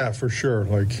Thursday? Yeah, for sure.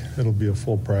 It'll be a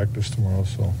full practice tomorrow,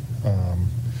 so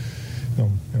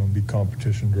be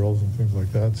competition drills and things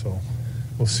like that. So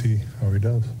we'll see how he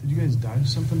does. Did you guys dive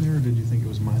something there, or did you think it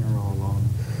was minor all along?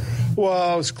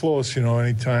 Well, it was close.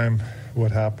 Anytime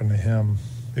what happened to him,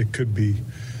 it could be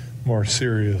more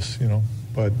serious.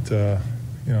 But I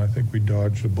think we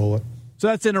dodged a bullet. So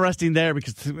that's interesting there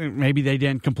because maybe they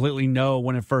didn't completely know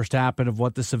when it first happened of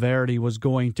what the severity was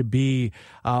going to be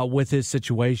with his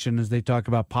situation as they talk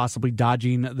about possibly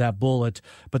dodging that bullet.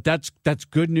 But that's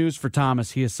good news for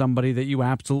Thomas. He is somebody that you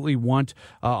absolutely want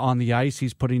on the ice.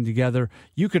 He's putting together,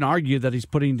 you can argue that he's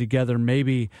putting together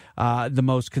maybe the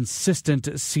most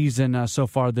consistent season so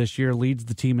far this year, leads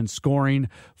the team in scoring,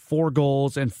 4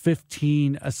 goals and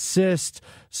 15 assists.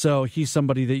 So he's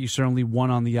somebody that you certainly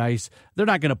want on the ice. They're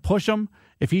not going to push him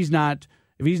if he's not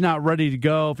ready to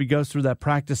go, if he goes through that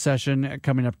practice session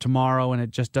coming up tomorrow and it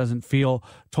just doesn't feel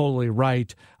totally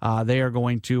right, they are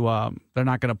going to they're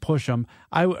not going to push him.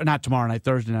 Not tomorrow night,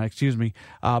 Thursday night, excuse me,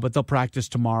 but they'll practice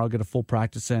tomorrow, get a full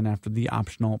practice in after the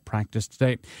optional practice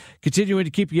today. Continuing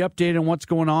to keep you updated on what's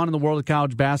going on in the world of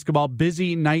college basketball.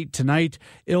 Busy night tonight.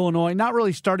 Illinois not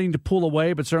really starting to pull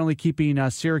away, but certainly keeping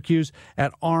Syracuse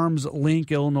at arm's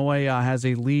length. Illinois has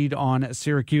a lead on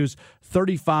Syracuse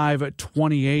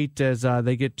 35-28 as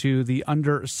they get to the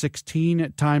under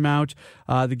 16 timeout.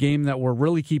 The game that we're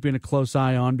really keeping a close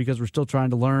eye on because we're still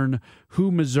trying to learn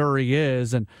who Missouri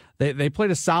is. And they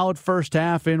played a solid first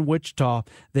half in Wichita.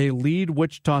 They lead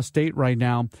Wichita State right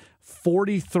now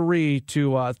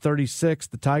 43-36.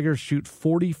 The Tigers shoot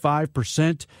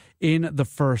 45% in the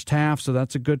first half, so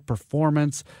that's a good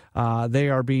performance. They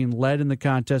are being led in the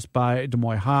contest by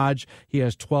Demoy Hodge. He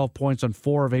has 12 points on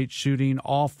 4 of 8 shooting.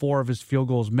 All 4 of his field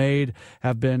goals made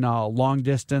have been long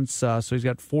distance, so he's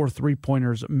got 4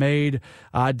 3-pointers made.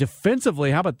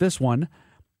 Defensively, how about this one?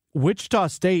 Wichita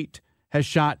State has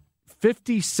shot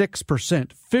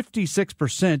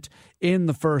 56% in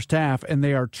the first half, and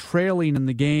they are trailing in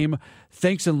the game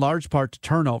thanks in large part to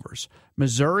turnovers.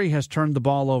 Missouri has turned the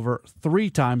ball over 3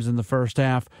 times in the first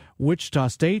half. Wichita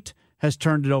State has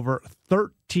turned it over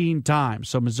 13 times.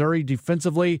 So Missouri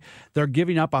defensively, they're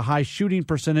giving up a high shooting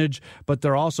percentage, but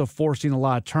they're also forcing a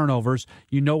lot of turnovers.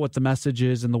 You know what the message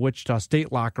is in the Wichita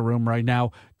State locker room right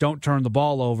now. Don't turn the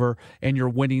ball over, and you're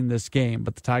winning this game.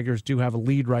 But the Tigers do have a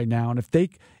lead right now, and if they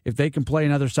can play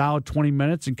another solid 20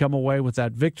 minutes and come away with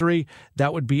that victory,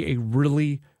 that would be a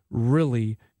really,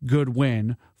 really good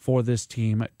win for this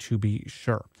team to be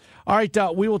sure. All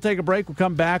right, we will take a break. We'll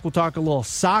come back. We'll talk a little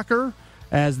soccer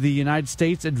as the United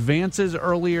States advances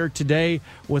earlier today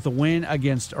with a win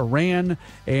against Iran.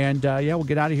 And, we'll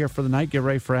get out of here for the night. Get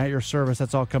ready for At Your Service.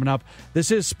 That's all coming up. This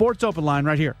is Sports Open Line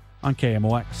right here on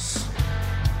KMOX.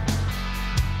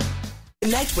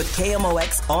 Connect with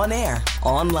KMOX on air,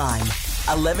 online,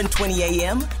 11:20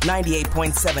 a.m.,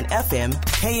 98.7 FM,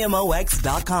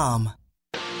 KMOX.com.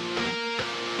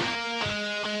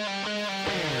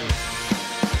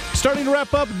 Starting to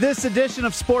wrap up this edition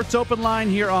of Sports Open Line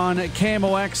here on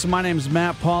KMOX. My name's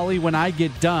Matt Pauley. When I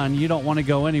get done, you don't want to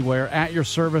go anywhere. At Your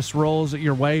Service rolls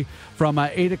your way from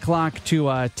 8 o'clock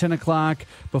to 10 o'clock.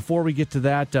 Before we get to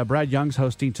that, Brad Young's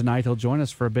hosting tonight. He'll join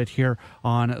us for a bit here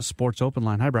on Sports Open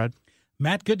Line. Hi, Brad.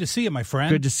 Matt, good to see you, my friend.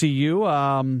 Good to see you.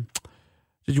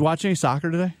 Did you watch any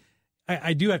soccer today?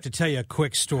 I do have to tell you a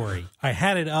quick story. I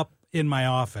had it up in my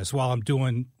office while I'm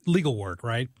doing legal work,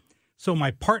 right? So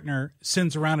my partner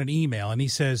sends around an email, and he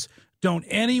says, don't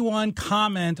anyone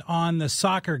comment on the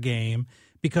soccer game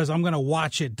because I'm going to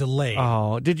watch it delayed.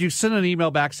 Oh, did you send an email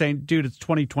back saying, dude, it's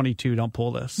 2022, don't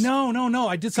pull this? No.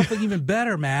 I did something even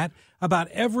better, Matt. About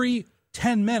every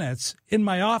 10 minutes in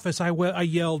my office, I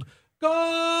yelled,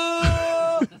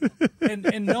 go!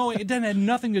 and no, it didn't have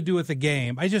nothing to do with the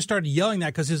game. I just started yelling that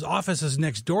because his office is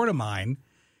next door to mine.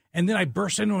 And then I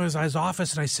burst into his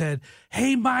office and I said,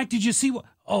 hey, Mike, did you see what?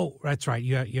 Oh, that's right.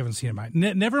 You haven't seen it, Mike.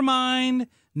 Never mind.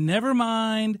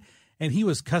 And he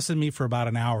was cussing me for about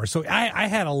an hour. So I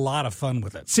had a lot of fun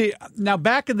with it. See, now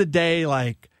back in the day,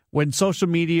 like when social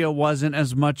media wasn't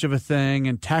as much of a thing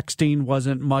and texting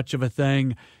wasn't much of a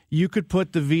thing, you could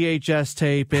put the VHS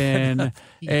tape in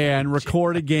and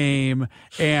record a game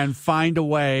and find a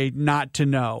way not to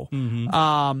know.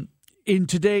 Mm-hmm. In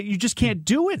today, you just can't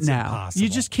do it now. Impossible. You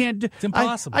just can't do it. It's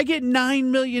impossible. I get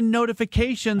 9 million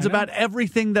notifications about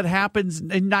everything that happens,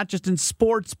 and not just in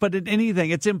sports, but in anything.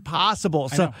 It's impossible.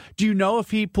 So do you know if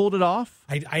he pulled it off?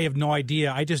 I have no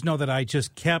idea. I just know that I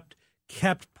just kept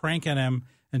pranking him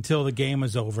until the game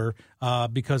was over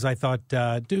because I thought,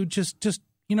 dude, just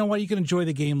you know what? You can enjoy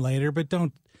the game later, but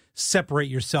don't separate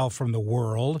yourself from the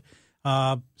world.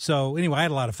 So anyway, I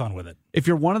had a lot of fun with it. If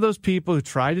you're one of those people who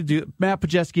try to do, Matt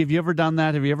Pajeski, have you ever done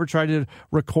that? Have you ever tried to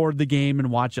record the game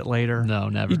and watch it later? No,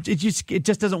 never. It just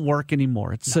doesn't work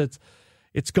anymore.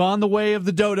 It's gone the way of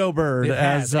the dodo bird, or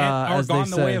as gone they the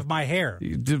say. way of my hair,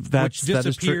 which that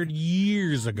disappeared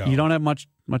years ago. You don't have much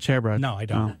hair, Brad. No, I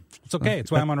don't. It's okay.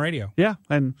 It's why I'm on radio. Yeah,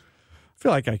 and I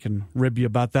feel like I can rib you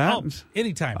about that. Oh,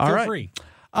 anytime. All Feel right. free.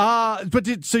 But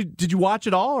did you watch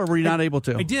it all, or were you not able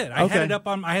to? I did. I had it up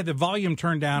on. I had the volume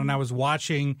turned down, and I was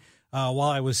watching while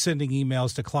I was sending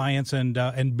emails to clients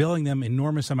and billing them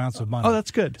enormous amounts of money. Oh,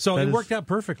 that's good. So it worked out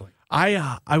perfectly.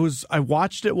 I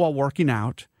watched it while working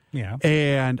out. Yeah.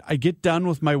 And I get done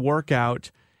with my workout,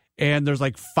 and there's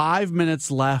like 5 minutes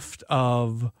left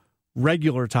of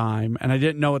regular time, and I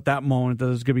didn't know at that moment that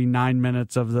there's going to be 9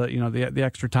 minutes of the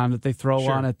extra time that they throw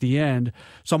on at the end.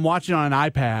 So I'm watching on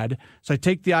an iPad. So I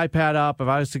take the iPad up. I've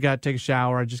obviously got to take a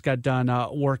shower. I just got done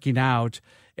working out,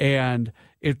 and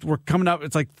we're coming up.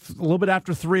 It's like a little bit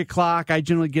after 3 o'clock. I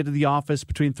generally get to the office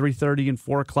between 3:30 and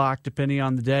 4 o'clock, depending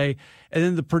on the day. And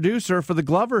then the producer for the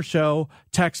Glover Show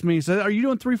texts me, says, "Are you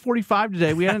doing 3:45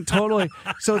 today? We hadn't totally."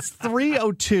 So it's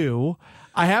 3:02.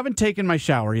 I haven't taken my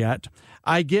shower yet.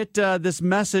 I get this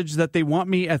message that they want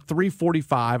me at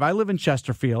 3:45. I live in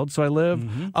Chesterfield, so I live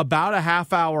about a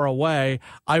half hour away.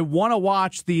 I want to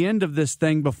watch the end of this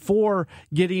thing before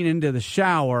getting into the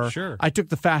shower. Sure. I took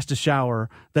the fastest shower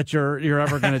that you're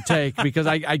ever going to take because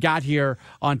I got here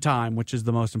on time, which is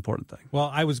the most important thing.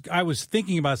 Well, I was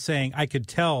thinking about saying I could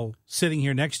tell sitting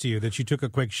here next to you that you took a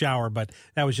quick shower, but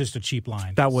that was just a cheap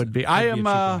line. That would be. I am.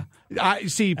 I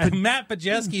see. Matt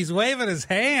Pajeski's waving his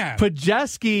hand.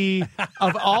 Pajeski,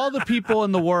 of all the people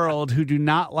in the world who do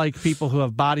not like people who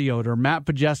have body odor, Matt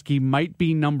Pajeski might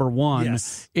be number one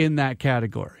in that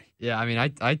category. Yeah, I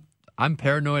mean, I'm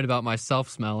paranoid about myself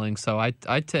smelling, so I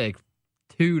take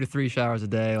 2 to 3 showers a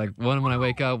day, like one when I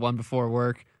wake up, one before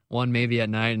work, one maybe at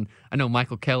night. And I know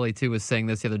Michael Kelly, too, was saying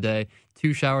this the other day,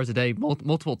 2 showers a day,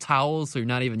 multiple towels, so you're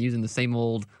not even using the same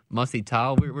old musty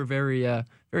towel. We're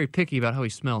very picky about how we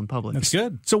smell in public. That's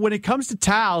good. So when it comes to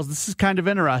towels, this is kind of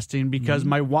interesting because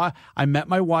I met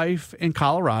my wife in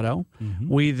Colorado.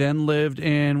 We then lived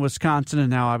in Wisconsin, and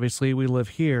now obviously we live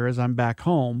here as I'm back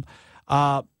home.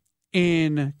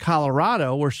 In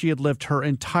Colorado, where she had lived her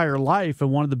entire life, and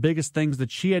one of the biggest things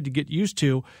that she had to get used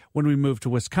to when we moved to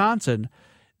Wisconsin,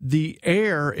 the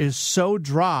air is so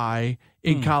dry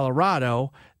in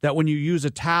Colorado that when you use a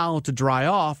towel to dry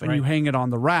off and you hang it on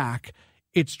the rack,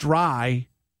 it's dry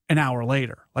an hour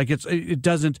later. Like it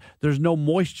doesn't, there's no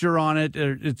moisture on it.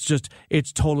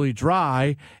 It's totally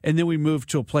dry. And then we moved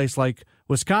to a place like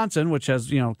Wisconsin, which has,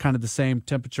 kind of the same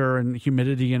temperature and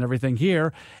humidity and everything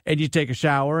here. And you take a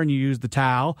shower and you use the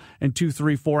towel, and 2,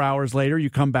 3, 4 hours later, you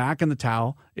come back and the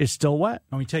towel is still wet.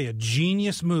 Let me tell you,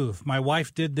 genius move. My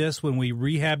wife did this when we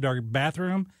rehabbed our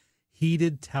bathroom.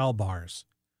 Heated towel bars.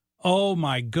 Oh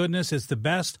my goodness. It's the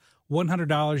best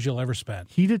 $100 you'll ever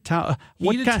spend. Heated towel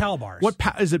bars.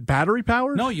 Is it battery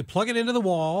powered? No, you plug it into the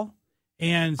wall,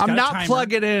 and I'm not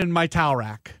plugging in my towel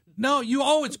rack. No,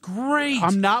 it's great.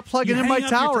 I'm not plugging in my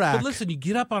towel rack. But listen, you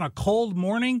get up on a cold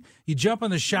morning, you jump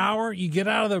in the shower, you get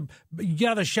out of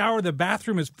the shower, the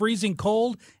bathroom is freezing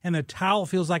cold, and the towel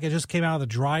feels like it just came out of the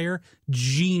dryer.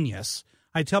 Genius.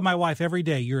 I tell my wife every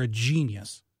day, you're a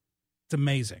genius. It's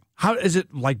amazing. How is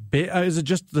it like big? Is it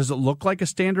just? Does it look like a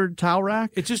standard towel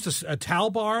rack? It's just a towel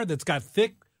bar that's got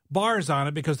thick bars on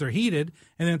it because they're heated,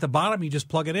 and then at the bottom you just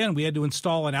plug it in. We had to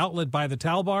install an outlet by the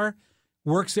towel bar.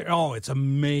 Works there. Oh, it's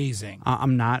amazing.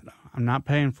 I'm not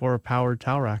paying for a powered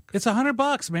towel rack. It's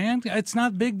 $100, man. It's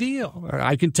not a big deal.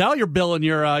 I can tell you're billing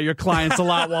your clients a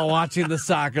lot while watching the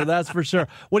soccer. That's for sure.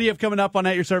 What do you have coming up on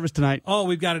At Your Service tonight? Oh,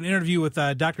 we've got an interview with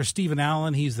Dr. Stephen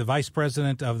Allen. He's the vice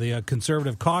president of the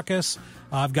Conservative Caucus.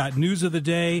 I've got news of the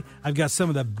day. I've got some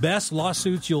of the best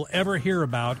lawsuits you'll ever hear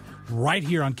about right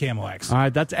here on KMOX. All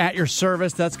right, that's At Your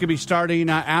Service. That's going to be starting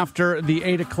after the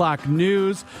 8 o'clock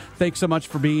news. Thanks so much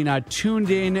for being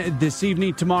tuned in this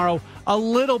evening. Tomorrow, a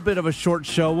little bit of a short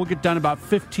show. We'll get done about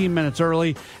 15 minutes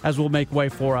early as we'll make way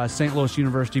for St. Louis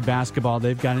University basketball.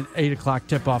 They've got an 8 o'clock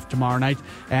tip-off tomorrow night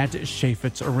at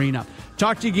Chaifetz Arena.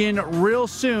 Talk to you again real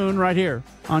soon right here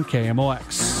on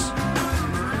KMOX.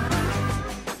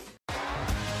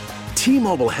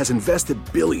 T-Mobile has invested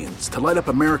billions to light up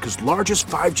America's largest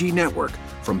 5G network,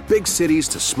 from big cities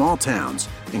to small towns,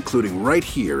 including right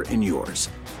here in yours.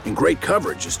 And great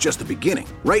coverage is just the beginning.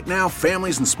 Right now,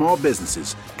 families and small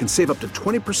businesses can save up to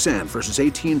 20% versus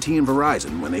AT&T and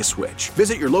Verizon when they switch.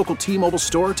 Visit your local T-Mobile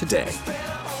store today.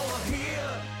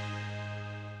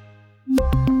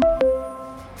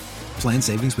 Plan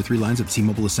savings with 3 lines of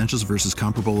T-Mobile Essentials versus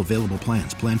comparable available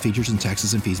plans. Plan features and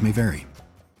taxes and fees may vary.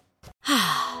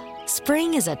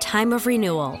 Spring is a time of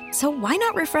renewal, so why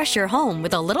not refresh your home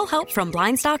with a little help from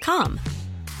Blinds.com?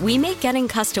 We make getting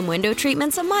custom window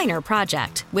treatments a minor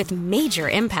project with major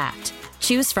impact.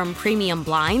 Choose from premium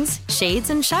blinds,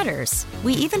 shades, and shutters.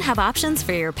 We even have options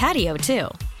for your patio, too.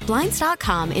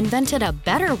 Blinds.com invented a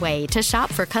better way to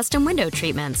shop for custom window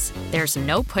treatments. There's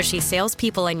no pushy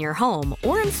salespeople in your home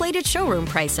or inflated showroom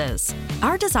prices.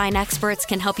 Our design experts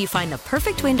can help you find the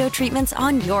perfect window treatments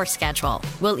on your schedule.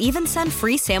 We'll even send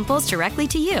free samples directly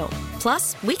to you.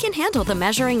 Plus, we can handle the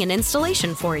measuring and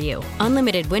installation for you.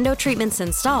 Unlimited window treatments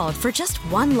installed for just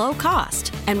one low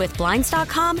cost. And with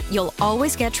Blinds.com, you'll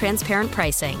always get transparent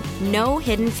pricing. No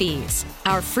hidden fees.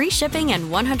 Our free shipping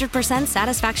and 100%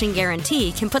 satisfaction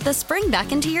guarantee can put the spring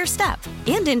back into your step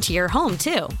and into your home,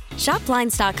 too. Shop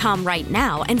Blinds.com right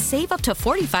now and save up to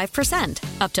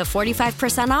 45%. Up to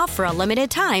 45% off for a limited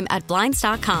time at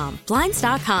Blinds.com.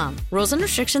 Blinds.com. Rules and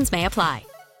restrictions may apply.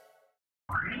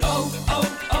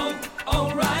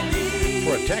 O'Reilly.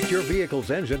 Protect your vehicle's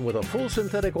engine with a full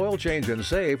synthetic oil change and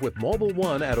save with Mobil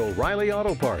 1 at O'Reilly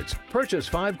Auto Parts. Purchase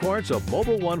 5 quarts of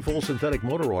Mobil 1 full synthetic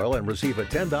motor oil and receive a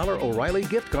 $10 O'Reilly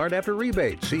gift card after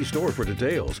rebate. See store for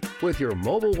details. With your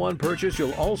Mobil 1 purchase,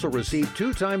 you'll also receive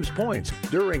 2 times points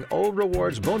during O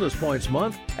Rewards Bonus Points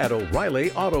Month at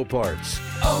O'Reilly Auto Parts.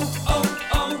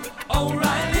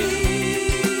 O'Reilly.